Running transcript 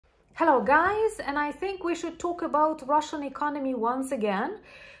Hello guys, and I think we should talk about Russian economy once again,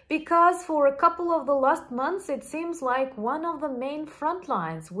 because for a couple of the last months it seems like one of the main front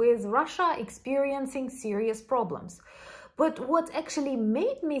lines with Russia experiencing serious problems. But what actually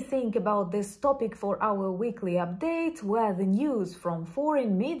made me think about this topic for our weekly update were the news from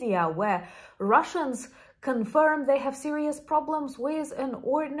foreign media where Russians confirmed they have serious problems with an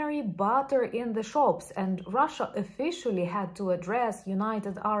ordinary butter in the shops, and Russia officially had to address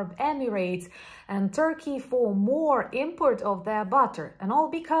United Arab Emirates and Turkey for more import of their butter, and all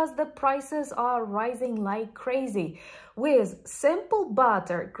because the prices are rising like crazy, with simple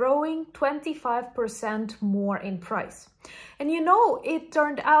butter growing 25% more in price. And you know, it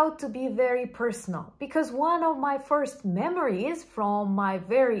turned out to be very personal, because one of my first memories from my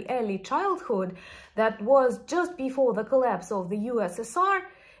very early childhood, that was just before the collapse of the USSR,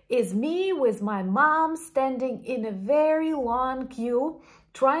 is me with my mom standing in a very long queue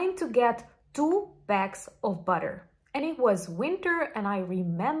trying to get 2 bags of butter. And it was winter, and I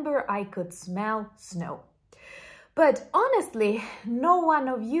remember I could smell snow. But honestly, no one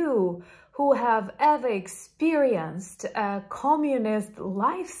of you who have ever experienced a communist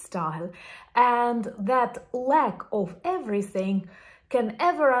lifestyle and that lack of everything can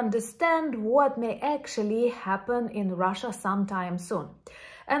ever understand what may actually happen in Russia sometime soon.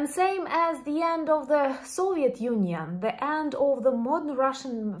 And same as the end of the Soviet Union, the end of the modern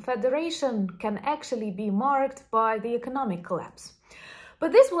Russian Federation can actually be marked by the economic collapse.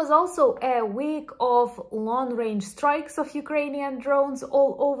 But this was also a week of long-range strikes of Ukrainian drones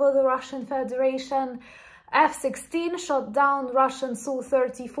all over the Russian Federation, F-16 shot down Russian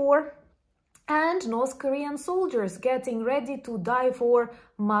Su-34, and North Korean soldiers getting ready to die for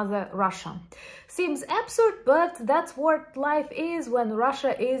Mother Russia. Seems absurd, but that's what life is when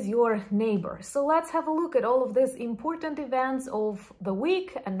Russia is your neighbor. So let's have a look at all of these important events of the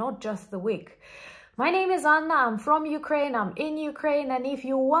week, and not just the week. My name is Anna, I'm from Ukraine, I'm in Ukraine, and if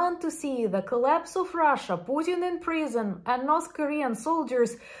you want to see the collapse of Russia, Putin in prison, and North Korean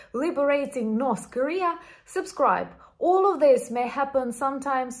soldiers liberating North Korea, subscribe. All of this may happen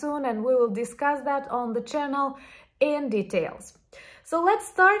sometime soon, and we will discuss that on the channel in details. So let's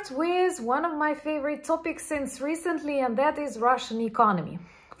start with one of my favorite topics since recently, and that is Russian economy.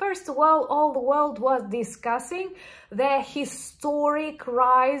 First of all the world was discussing the historic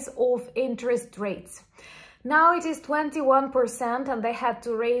rise of interest rates. Now it is 21%, and they had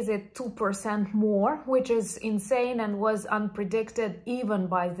to raise it 2% more, which is insane and was unpredicted even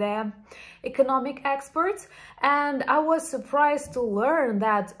by the economic experts. And I was surprised to learn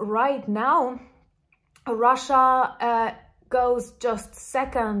that right now Russia goes just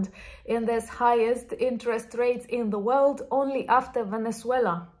second in this highest interest rates in the world, only after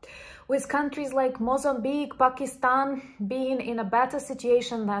Venezuela, with countries like Mozambique, Pakistan being in a better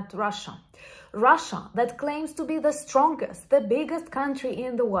situation than Russia. Russia, that claims to be the strongest, the biggest country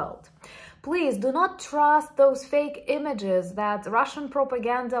in the world. Please do not trust those fake images that Russian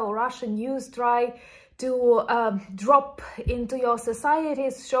propaganda or Russian news try to drop into your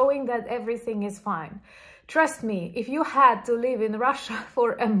societies, showing that everything is fine. Trust me, if you had to live in Russia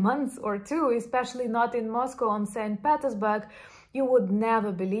for a month or two, especially not in Moscow or St. Petersburg, you would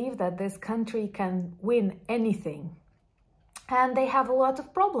never believe that this country can win anything. And they have a lot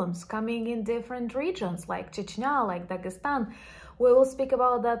of problems coming in different regions like Chechnya, like Dagestan. We will speak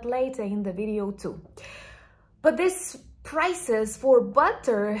about that later in the video too. But this prices for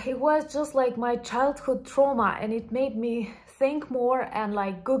butter, it was just like my childhood trauma, and it made me think more and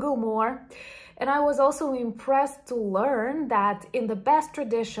like Google more. And I was also impressed to learn that in the best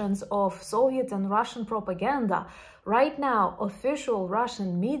traditions of Soviet and Russian propaganda, right now official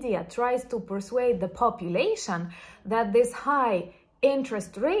Russian media tries to persuade the population that this high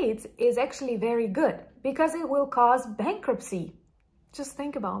interest rate is actually very good because it will cause bankruptcy. Just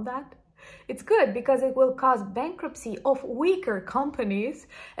think about that. It's good because it will cause bankruptcy of weaker companies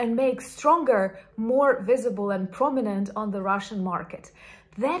and make stronger, more visible and prominent on the Russian market.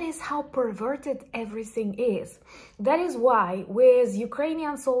 That is how perverted everything is. That is why with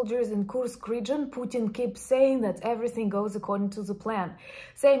Ukrainian soldiers in Kursk region, Putin keeps saying that everything goes according to the plan.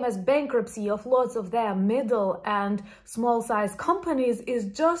 Same as bankruptcy of lots of their middle and small-sized companies is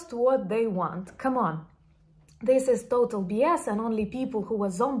just what they want. Come on. This is total BS, and only people who were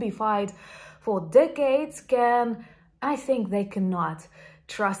zombified for decades can, I think they cannot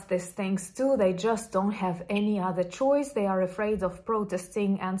trust these things too. They just don't have any other choice. They are afraid of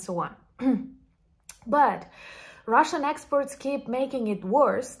protesting and so on. But Russian experts keep making it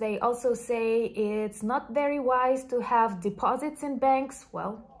worse. They also say it's not very wise to have deposits in banks.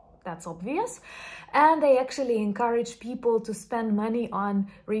 Well, that's obvious. And they actually encourage people to spend money on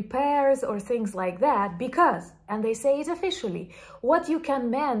repairs or things like that because, and they say it officially, what you can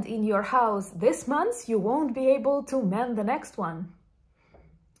mend in your house this month, you won't be able to mend the next one.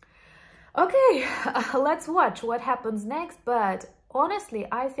 Okay, let's watch what happens next. But honestly,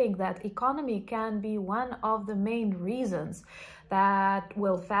 I think that economy can be one of the main reasons that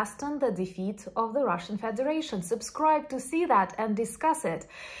will fasten the defeat of the Russian Federation. Subscribe to see that and discuss it.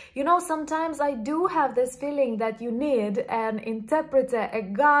 You know, sometimes I do have this feeling that you need an interpreter, a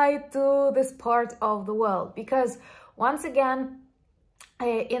guide to this part of the world, because once again,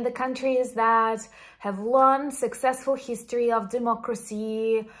 in the countries that have long successful history of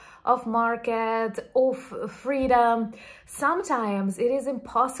democracy, of market, of freedom, sometimes it is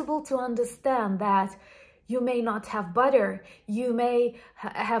impossible to understand that you may not have butter, you may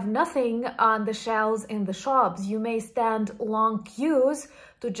have nothing on the shelves in the shops, you may stand long queues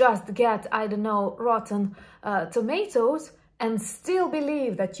to just get, I don't know, rotten tomatoes, and still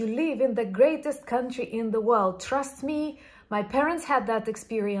believe that you live in the greatest country in the world. Trust me, my parents had that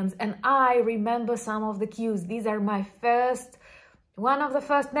experience, and I remember some of the queues. These are my one of the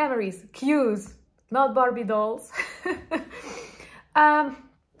first memories, queues, not Barbie dolls.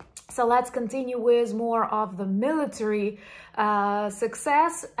 So let's continue with more of the military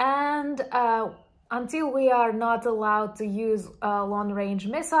success, and until we are not allowed to use long-range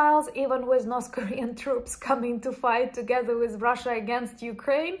missiles, even with North Korean troops coming to fight together with Russia against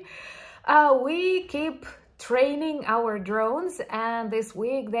Ukraine, we keep training our drones, and this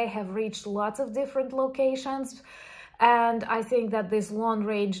week they have reached lots of different locations, and I think that these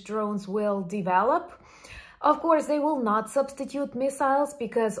long-range drones will develop. Of course, they will not substitute missiles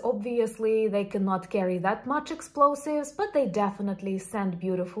because obviously they cannot carry that much explosives, but they definitely send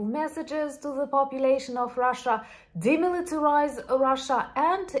beautiful messages to the population of Russia, demilitarize Russia,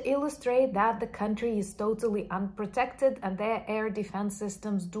 and illustrate that the country is totally unprotected and their air defense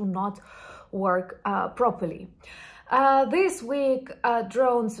systems do not work properly. This week,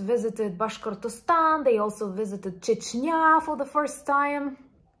 drones visited Bashkortostan. They also visited Chechnya for the first time.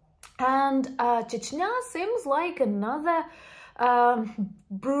 And Chechnya seems like another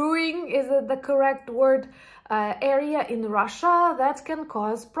brewing, is it the correct word, area in Russia that can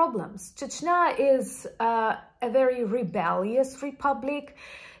cause problems. Chechnya is a very rebellious republic.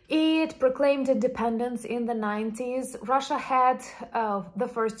 It proclaimed independence in the 90s. Russia had the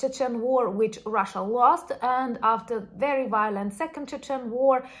first Chechen war, which Russia lost, and after very violent second Chechen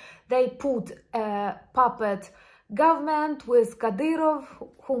war, they put a puppet government with Kadyrov,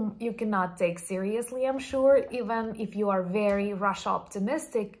 whom you cannot take seriously, I'm sure, even if you are very Russia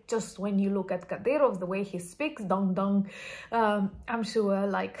optimistic. Just when you look at Kadyrov, the way he speaks, dong, I'm sure,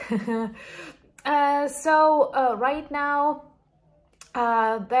 like... right now,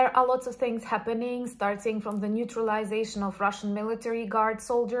 there are lots of things happening, starting from the neutralization of Russian military guard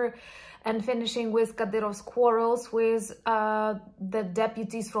soldier and finishing with Kadyrov's quarrels with the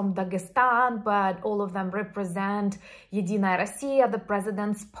deputies from Dagestan, but all of them represent Единая Россия, the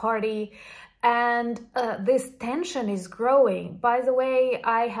president's party. And this tension is growing. By the way,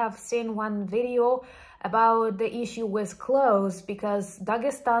 I have seen one video about the issue with clothes, because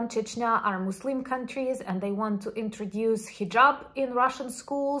Dagestan, Chechnya are Muslim countries and they want to introduce hijab in Russian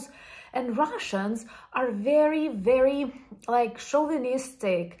schools. And Russians are very, very like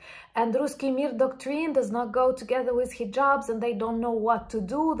chauvinistic, and Ruski Mir doctrine does not go together with hijabs, and they don't know what to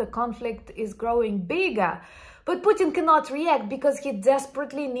do. The conflict is growing bigger. But Putin cannot react because he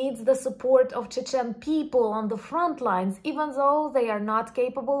desperately needs the support of Chechen people on the front lines, even though they are not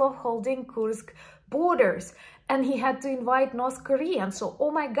capable of holding Kursk borders. And he had to invite North Koreans. So,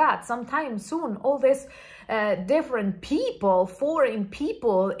 oh my God, sometime soon, all this different people, foreign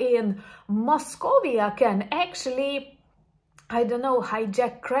people in Moscovia can actually, I don't know,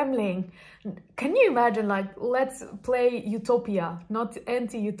 hijack Kremlin. Can you imagine, like, let's play utopia, not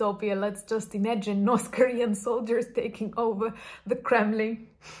anti-utopia. Let's just imagine North Korean soldiers taking over the Kremlin.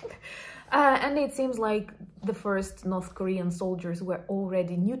 And it seems like the first North Korean soldiers were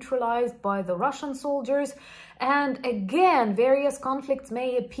already neutralized by the Russian soldiers. And again, various conflicts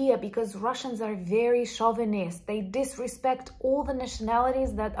may appear because Russians are very chauvinist. They disrespect all the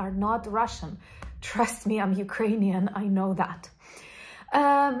nationalities that are not Russian. Trust me, I'm Ukrainian, I know that.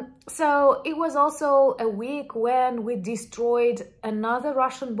 So it was also a week when we destroyed another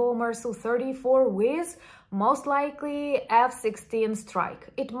Russian bomber Su-34 with most likely F-16 strike.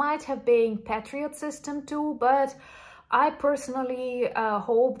 It might have been Patriot system too, but I personally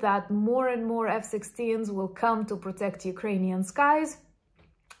hope that more and more F-16s will come to protect Ukrainian skies,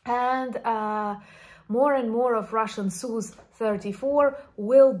 and more of Russian Sus F-34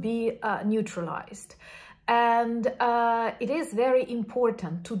 will be neutralized. And it is very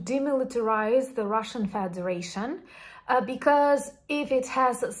important to demilitarize the Russian Federation because if it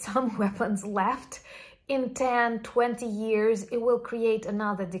has some weapons left, in 10, 20 years, it will create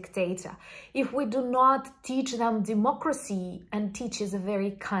another dictator. If we do not teach them democracy, and teach is a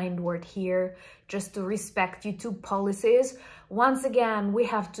very kind word here, just to respect YouTube policies, once again, we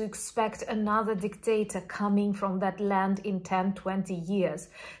have to expect another dictator coming from that land in 10, 20 years.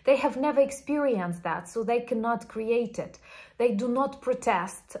 They have never experienced that, so they cannot create it. They do not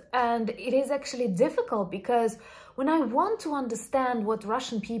protest, and it is actually difficult because when I want to understand what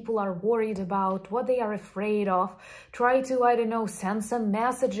Russian people are worried about, what they are afraid of, try to, I don't know, send some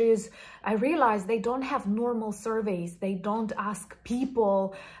messages, I realize they don't have normal surveys. They don't ask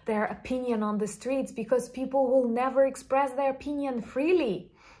people their opinion on the streets because people will never express their opinion freely.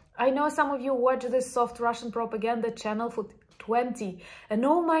 I know some of you watch this soft Russian propaganda channel for 20, and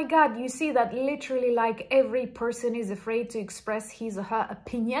oh my God, you see that literally like every person is afraid to express his or her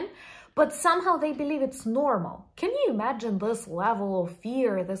opinion. But somehow they believe it's normal. Can you imagine this level of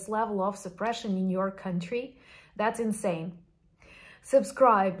fear, this level of suppression in your country? That's insane.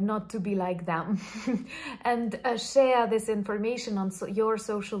 Subscribe not to be like them and share this information on your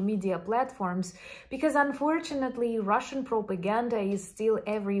social media platforms because unfortunately Russian propaganda is still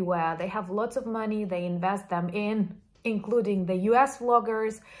everywhere. They have lots of money, they invest them in, including the US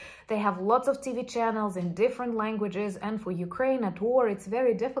vloggers. They have lots of TV channels in different languages, and for Ukraine at war, it's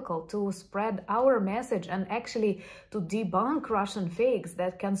very difficult to spread our message and actually to debunk Russian fakes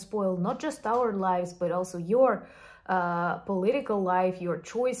that can spoil not just our lives, but also your political life, your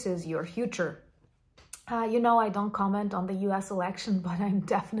choices, your future. You know, I don't comment on the US election, but I'm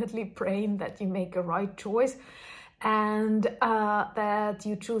definitely praying that you make a right choice and that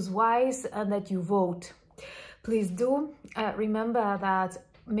you choose wise and that you vote. Please do remember that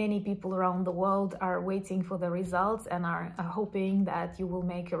many people around the world are waiting for the results and are hoping that you will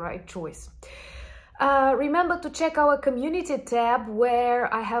make a right choice. Remember to check our community tab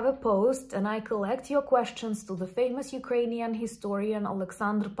where I have a post and I collect your questions to the famous Ukrainian historian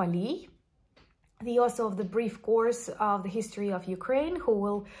Alexander Paliy, the author of the brief course of the history of Ukraine, who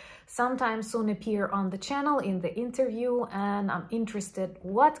will sometime soon appear on the channel in the interview. And I'm interested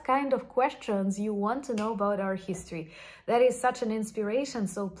what kind of questions you want to know about our history. That is such an inspiration,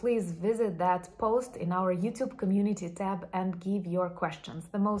 so please visit that post in our YouTube community tab and give your questions.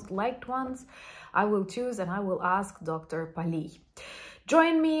 The most liked ones I will choose and I will ask Dr. Paliy.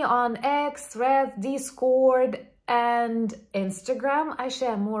 Join me on X, Threads, Discord and Instagram. I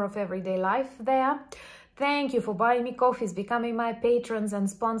share more of everyday life there. Thank you for buying me coffees, becoming my patrons and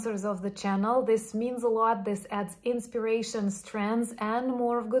sponsors of the channel. This means a lot. This adds inspiration, strength, and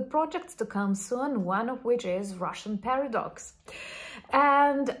more of good projects to come soon, one of which is Russian Paradox.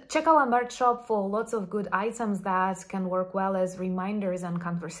 And check our merch shop for lots of good items that can work well as reminders and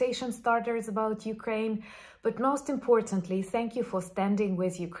conversation starters about Ukraine. But most importantly, thank you for standing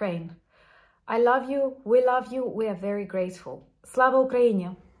with Ukraine. I love you, we are very grateful. Slava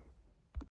Ukraini!